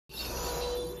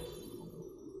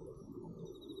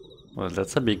Well,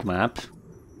 that's a big map.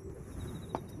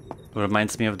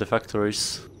 Reminds me of the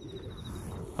factories.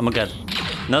 Oh my god,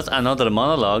 not another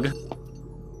monologue.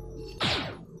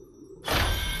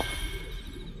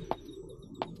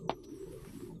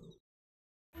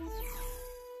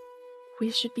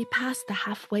 We should be past the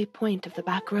halfway point of the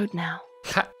back road now.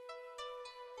 Ha!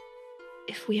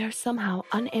 If we are somehow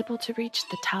unable to reach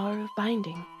the Tower of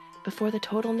Binding before the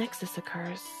total nexus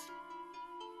occurs...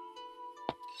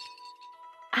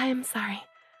 I am sorry.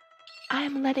 I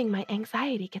am letting my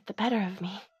anxiety get the better of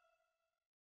me.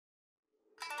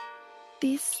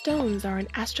 These stones are an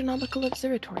astronomical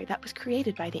observatory that was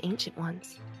created by the Ancient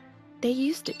Ones. They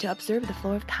used it to observe the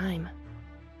flow of time.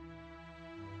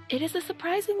 It is a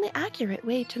surprisingly accurate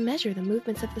way to measure the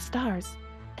movements of the stars,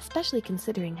 especially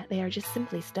considering they are just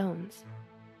simply stones.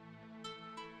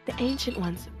 The Ancient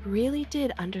Ones really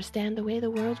did understand the way the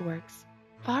world works,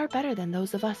 far better than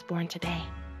those of us born today.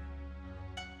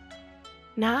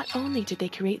 Not only did they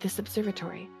create this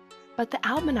observatory, but the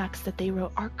almanacs that they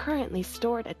wrote are currently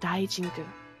stored at Daijingu.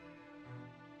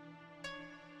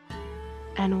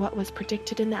 And what was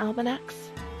predicted in the almanacs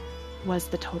was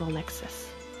the total nexus.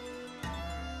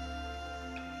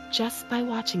 Just by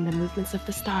watching the movements of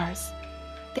the stars,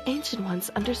 the Ancient Ones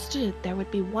understood there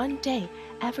would be one day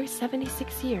every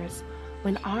 76 years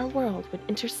when our world would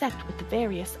intersect with the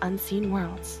various unseen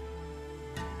worlds.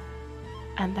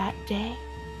 And that day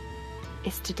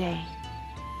is today,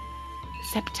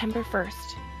 September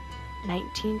 1st,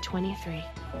 1923.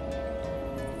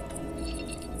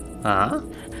 Huh?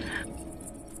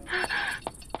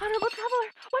 Honorable Traveler,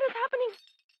 what is happening?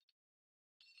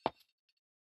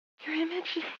 Your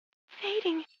image is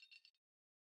fading.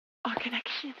 Our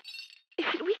connection, is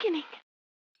it weakening?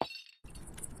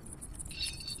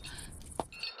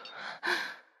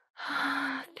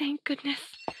 Thank goodness.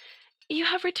 You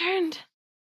have returned.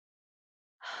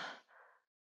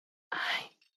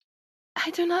 I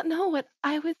do not know what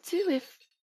I would do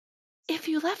if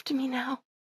you left me now.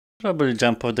 Probably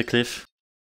jump off the cliff.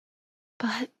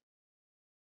 But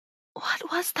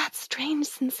what was that strange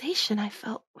sensation I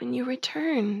felt when you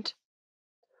returned?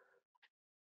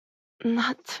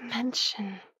 Not to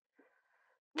mention,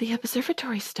 the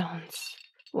observatory stones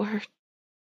were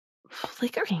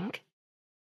flickering.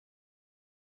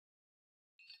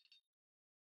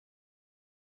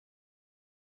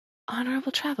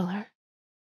 Honorable Traveler,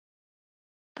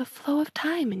 the flow of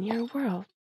time in your world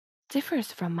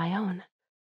differs from my own,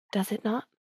 does it not?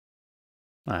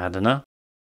 I don't know.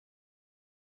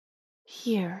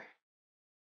 Here,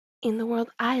 in the world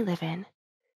I live in,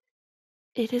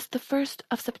 it is the 1st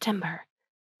of September,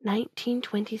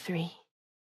 1923.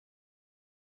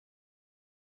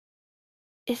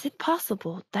 Is it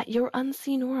possible that your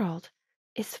unseen world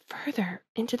is further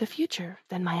into the future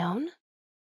than my own?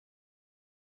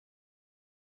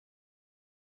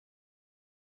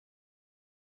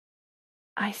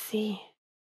 I see.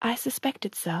 I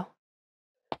suspected so.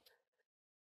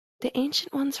 The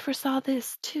Ancient Ones foresaw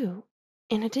this, too,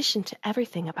 in addition to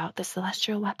everything about the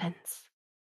celestial weapons.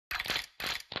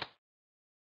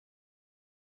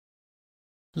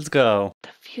 Let's go. The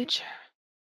future.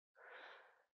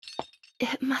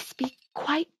 It must be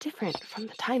quite different from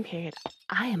the time period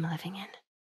I am living in.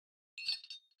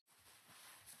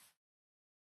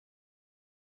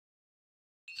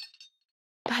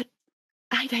 But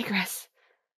I digress.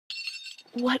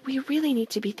 What we really need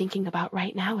to be thinking about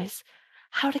right now is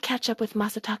how to catch up with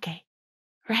Masatake,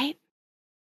 right?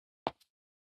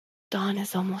 Dawn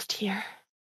is almost here.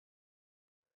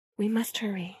 We must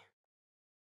hurry.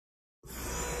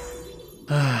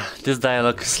 This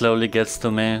dialogue slowly gets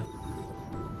to me.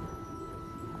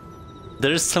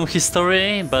 There is some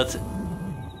history, but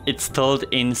it's told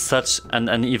in such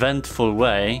an eventful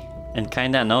way and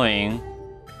kinda annoying.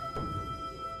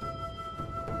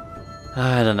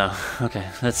 I don't know. Okay,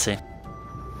 let's see.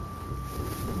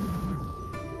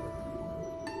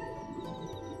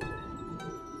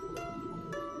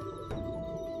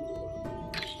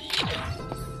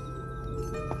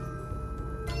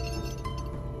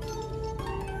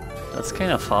 That's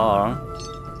kind of far.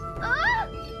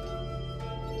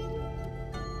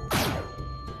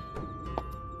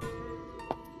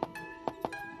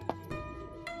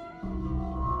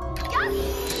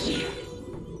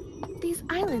 These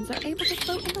islands are able to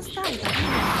float in the sky by the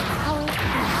power of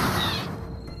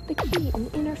the The key in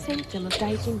the inner sanctum of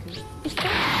Daijingu is thought to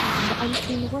happen the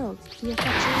unseen worlds via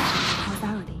fluctuations of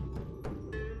causality.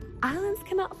 Islands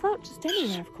cannot float just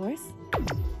anywhere, of course.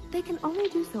 They can only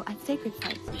do so at sacred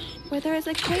sites, where there is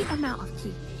a great amount of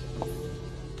ki.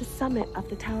 The summit of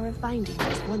the Tower of Binding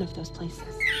is one of those places.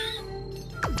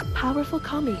 Powerful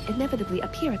kami inevitably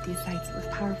appear at these sites with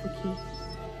powerful ki,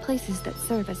 places that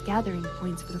serve as gathering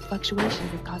points for the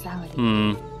fluctuations of causality.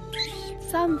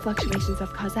 Some fluctuations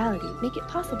of causality make it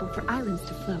possible for islands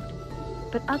to float,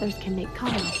 but others can make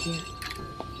kami appear.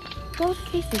 Both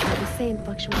cases are the same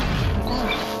fluctuation of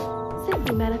causality,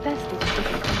 simply manifested in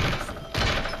different colors.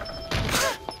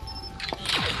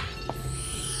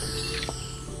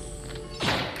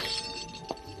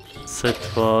 So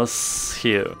it was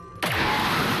here.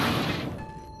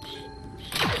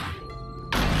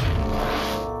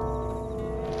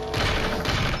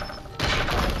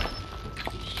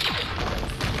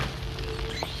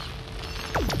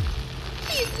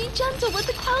 Please be gentle with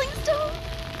the quelling stone.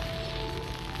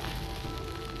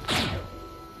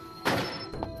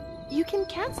 You can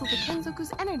cancel the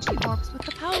Kenzoku's energy orbs with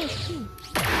the power of ki.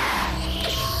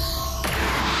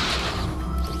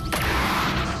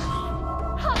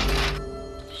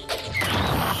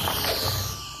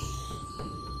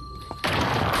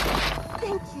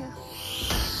 Thank you.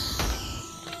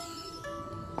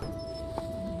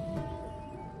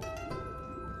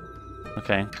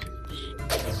 Okay.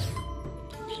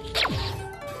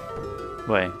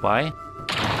 Wait, why?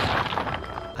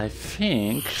 I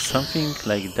think something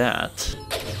like that.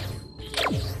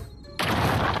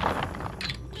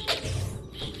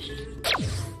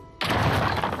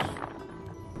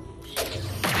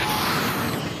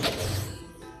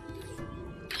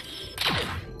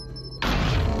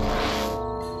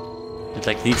 It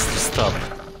like needs to stop.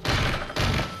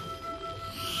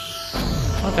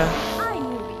 Okay. I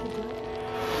knew we could do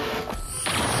it.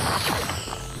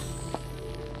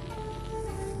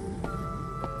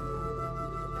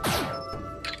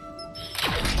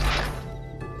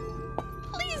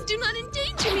 Please do not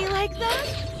endanger me like that.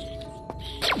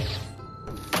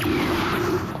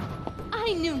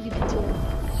 I knew you could do it.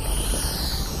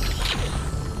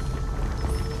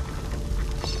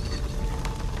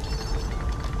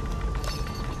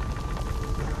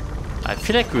 I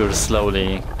feel like we're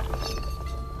slowly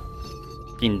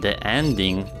in the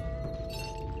ending.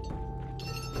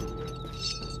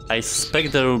 I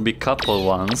suspect there will be couple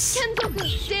ones. Kenzoku,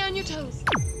 stay on your toes.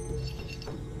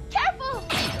 Careful!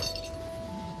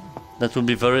 That will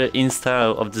be very in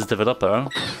style of this developer.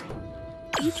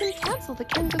 You can cancel the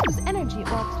Kenzoku's energy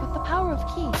orbs with the power of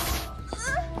ki.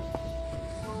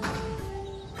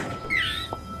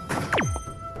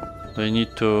 We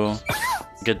need to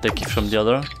get the key from the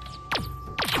other.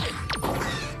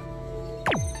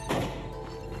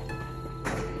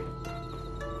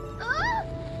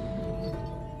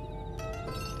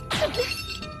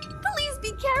 Please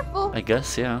be careful. I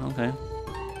guess, yeah, okay.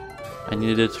 I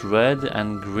needed red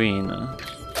and green.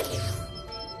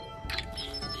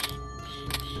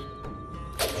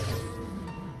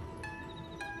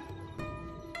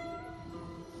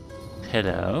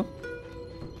 Hello?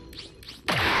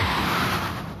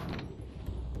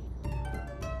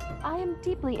 I am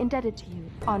deeply indebted to you,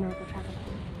 honorable traveler.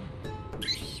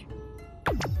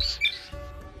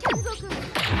 Kenzoku!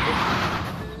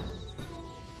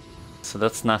 So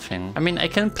that's nothing. I mean, I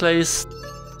can place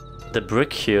the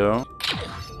brick here.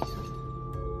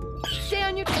 Stay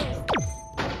on your toes.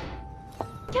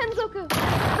 Kenzoku! Be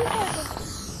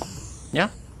careful. Yeah.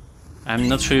 I'm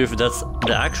not sure if that's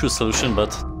the actual solution,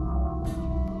 but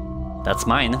that's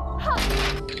mine.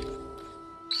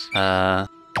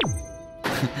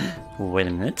 Wait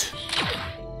a minute.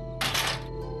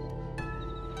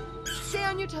 Stay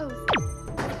on your toes.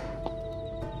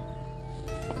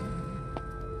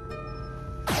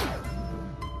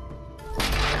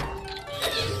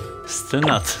 Still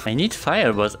not. I need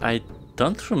fire, but I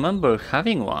don't remember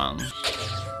having one.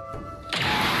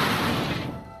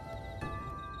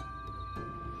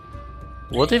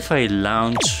 What if I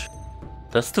launch?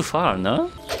 That's too far, no?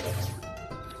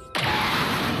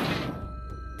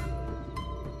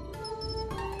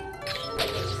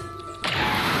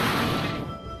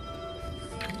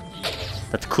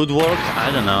 That could work,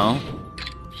 I don't know.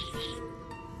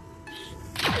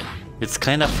 It's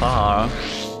kinda far.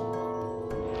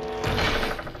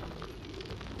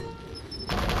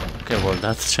 Okay, well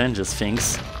that changes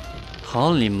things.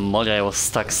 Holy moly, I was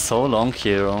stuck so long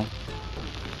here.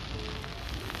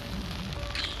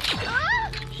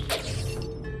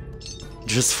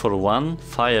 Just for one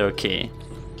fire key.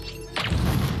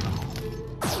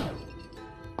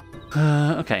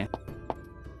 Okay.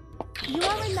 You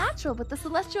are a natural with the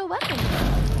celestial weapon.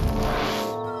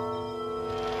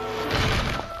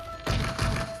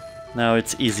 Now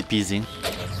it's easy peasy.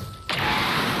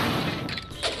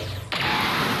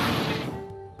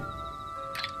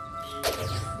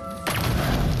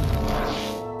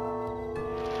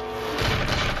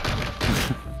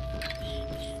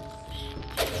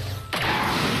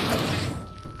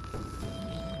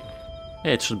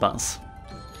 Yeah, it should bounce.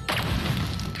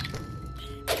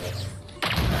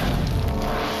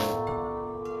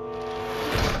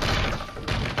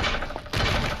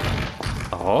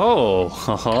 Oh,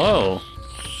 ho, ho.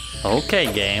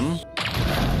 Okay, game.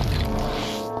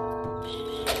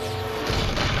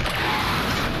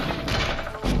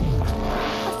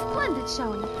 A splendid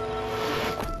showing.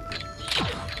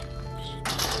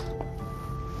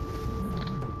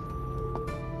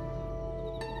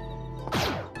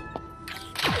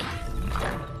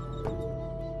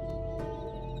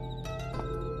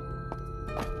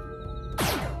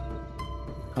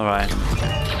 Alright.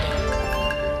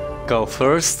 Go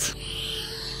first.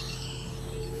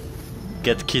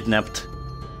 Get kidnapped.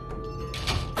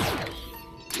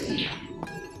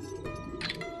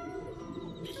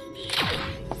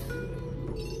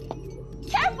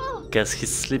 Careful! Guess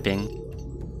he's sleeping.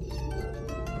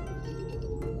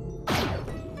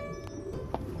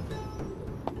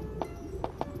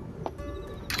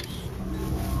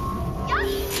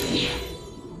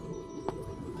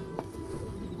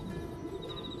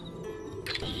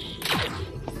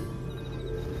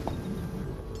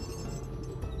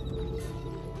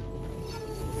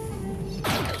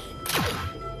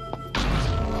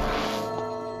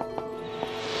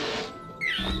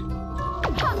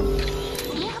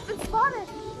 We have been spotted.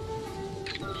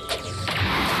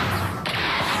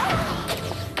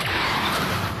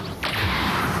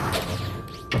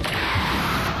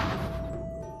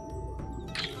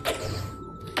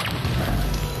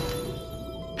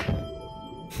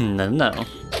 No, no.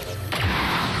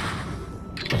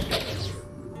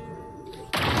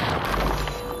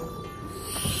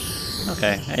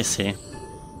 Okay, I see.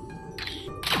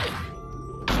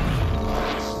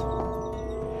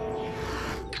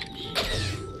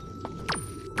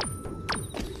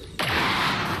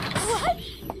 What?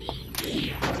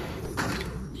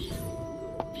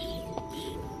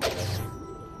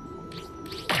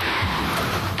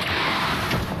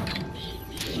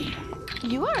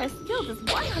 You are as skilled as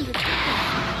 100%.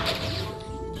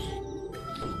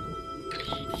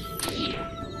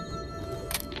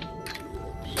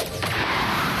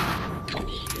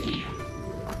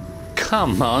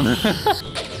 Come on.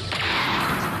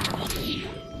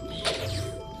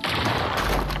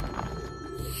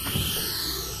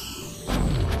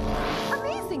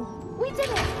 Amazing! We did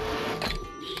it!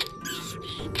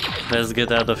 Let's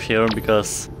get out of here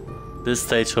because this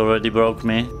stage already broke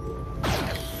me.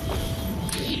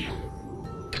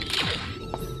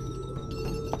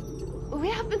 We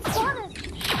have been spotted.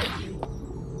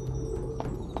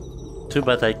 Too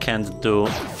bad I can't do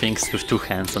things with two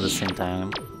hands at the same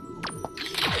time.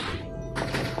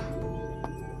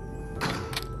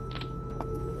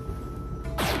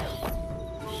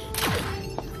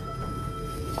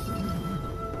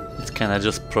 It's kinda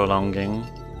just prolonging.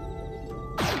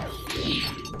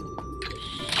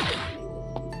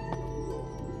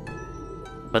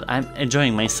 But I'm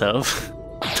enjoying myself.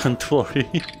 Don't worry.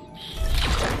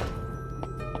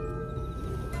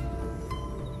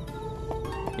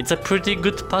 It's a pretty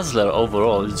good puzzler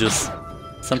overall, it's just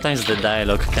sometimes the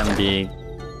dialogue can be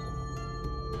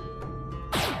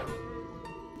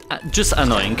just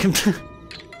annoying.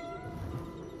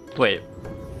 Wait,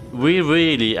 we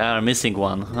really are missing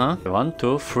one, huh? 1,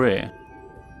 2, 3.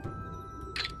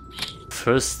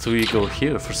 First we go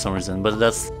here for some reason, but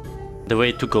that's the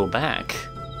way to go back.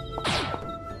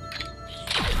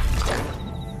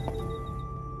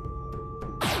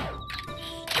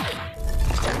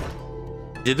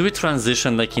 Did we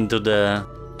transition like into the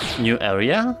new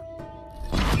area?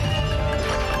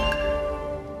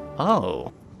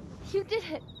 Oh. You did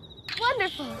it!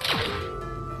 Wonderful!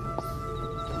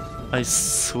 I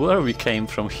swear we came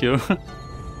from here.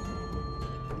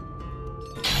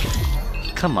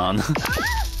 Come on.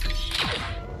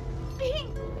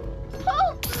 Being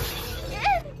pulled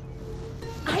in!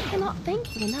 I cannot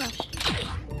thank you enough.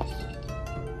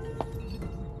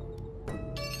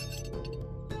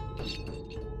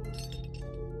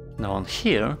 No one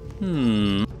here?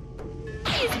 Hmm.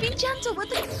 Please be gentle with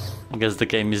the... I guess the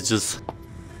game is just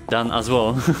done as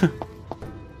well.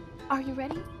 Are you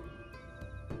ready?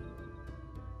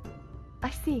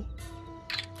 I see.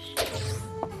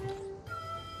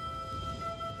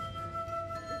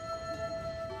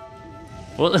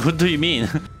 What do you mean?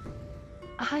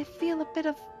 I feel a bit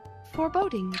of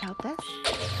foreboding about this.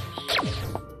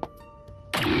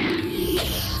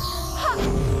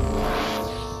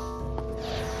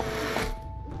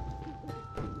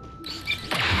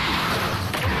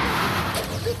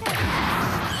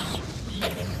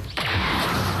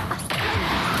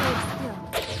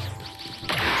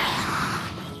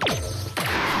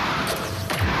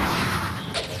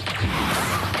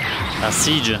 A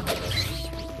siege.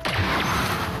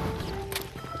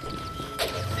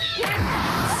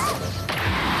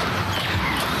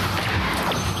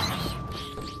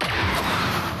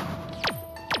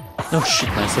 Oh shit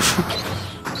myself.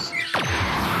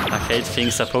 I hate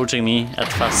things approaching me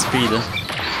at fast speed.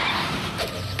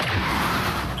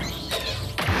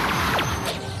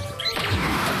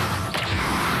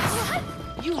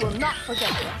 You will not forget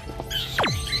this.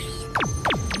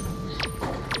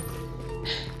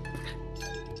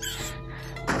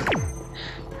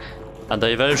 A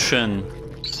diversion.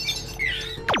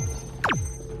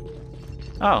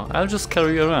 Oh, I'll just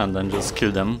carry you around and just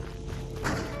kill them.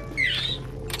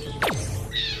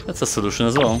 That's a solution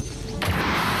as well.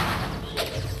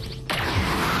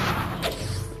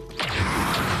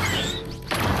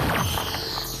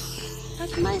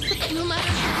 That's nice that no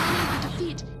matter how many we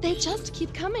defeat, they just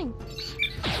keep coming.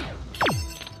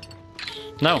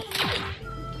 No.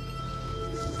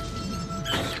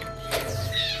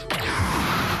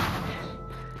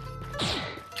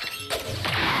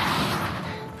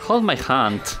 Hold my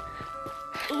hand.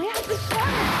 We have to start.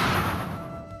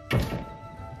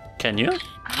 Can you?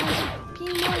 I'll be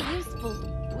more useful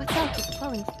without this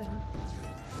flowing stone.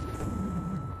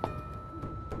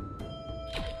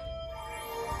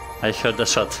 I heard a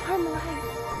shot.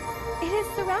 Carmelite, it is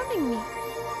surrounding me.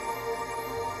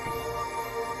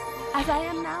 As I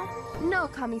am now, no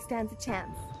kami stands a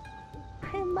chance.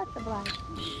 I am much obliged.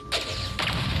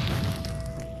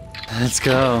 Let's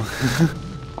go.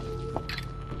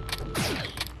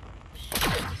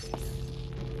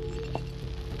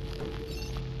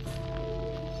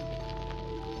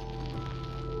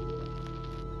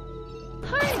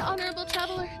 Hurry, honorable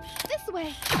traveler, this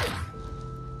way.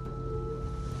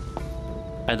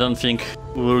 I don't think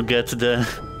we'll get the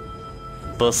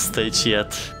boss stage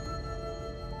yet.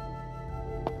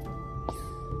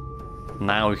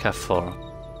 Now we have 4.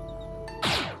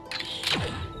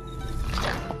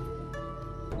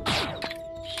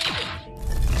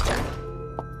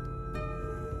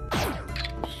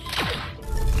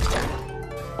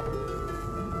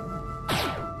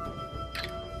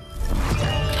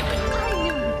 I knew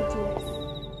you could do this.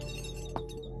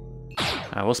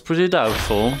 I was pretty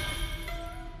doubtful.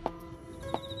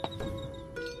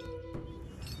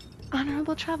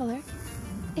 Honorable traveler,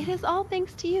 it is all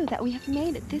thanks to you that we have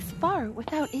made it this far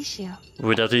without issue.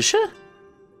 Without issue?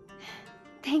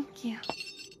 Thank you.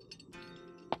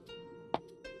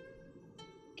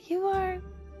 You are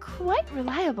quite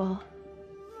reliable.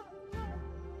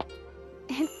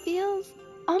 It feels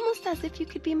almost as if you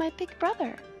could be my big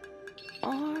brother.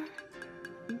 Or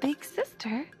big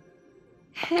sister.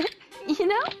 You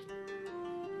know?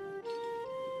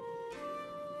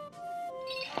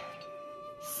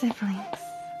 Siblings.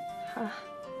 Huh.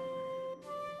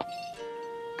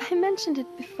 I mentioned it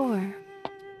before,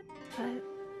 but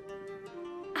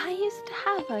I used to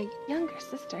have a younger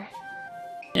sister.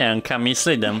 Yeah, and Kami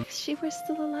slayed them. If she were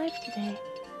still alive today,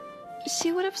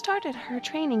 she would have started her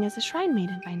training as a shrine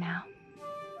maiden by now.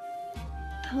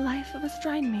 The life of a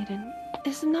shrine maiden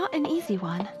is not an easy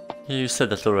one. Yeah, you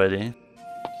said that already.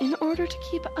 In order to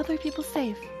keep other people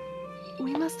safe,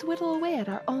 we must whittle away at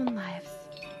our own lives.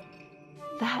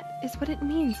 That is what it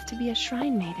means to be a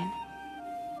shrine maiden.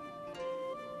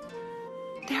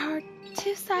 There are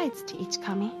 2 sides to each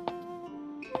kami.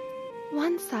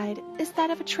 One side is that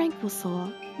of a tranquil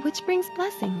soul, which brings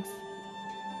blessings.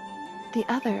 The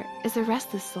other is a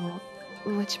restless soul,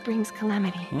 which brings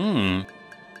calamity.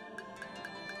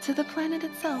 To the planet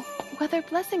itself, whether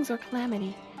blessings or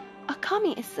calamity, a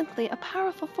kami is simply a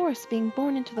powerful force being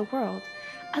born into the world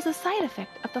as a side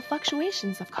effect of the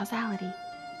fluctuations of causality.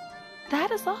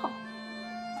 That is all.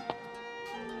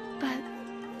 But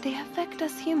they affect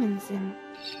us humans in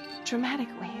dramatic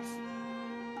ways.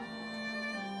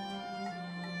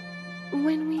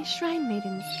 When we shrine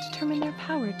maidens determine their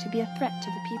power to be a threat to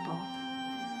the people,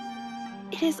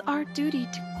 it is our duty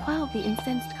to quell the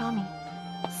incensed kami,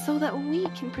 so that we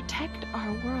can protect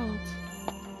our world.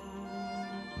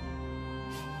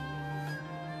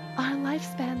 Our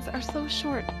lifespans are so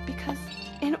short because,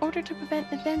 in order to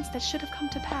prevent events that should have come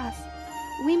to pass,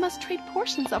 we must trade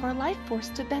portions of our life force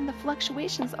to bend the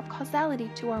fluctuations of causality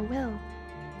to our will.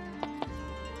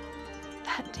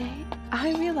 That day,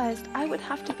 I realized I would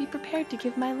have to be prepared to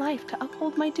give my life to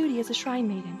uphold my duty as a shrine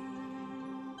maiden.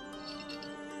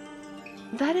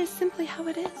 That is simply how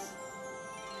it is.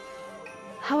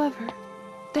 However,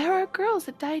 there are girls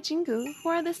at Daijingu who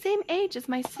are the same age as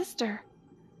my sister.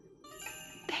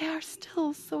 They are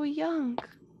still so young.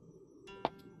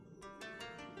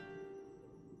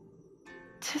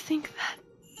 To think that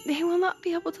they will not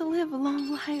be able to live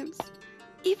long lives,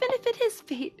 even if it is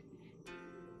fate,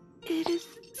 It is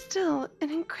still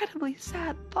an incredibly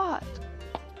sad thought.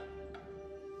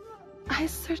 I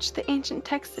searched the ancient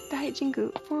texts at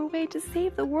Daijingu for a way to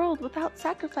save the world without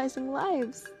sacrificing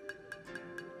lives.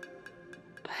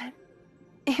 But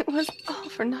it was all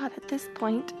for naught at this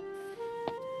point.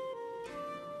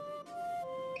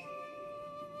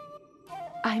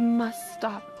 I must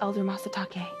stop Elder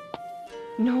Masatake,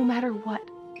 no matter what.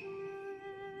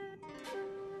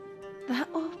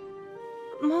 That will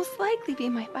most likely be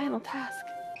my final task.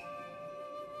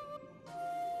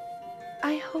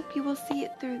 I hope you will see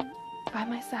it through by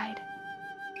my side.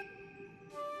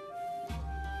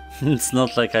 It's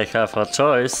not like I have a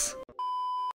choice.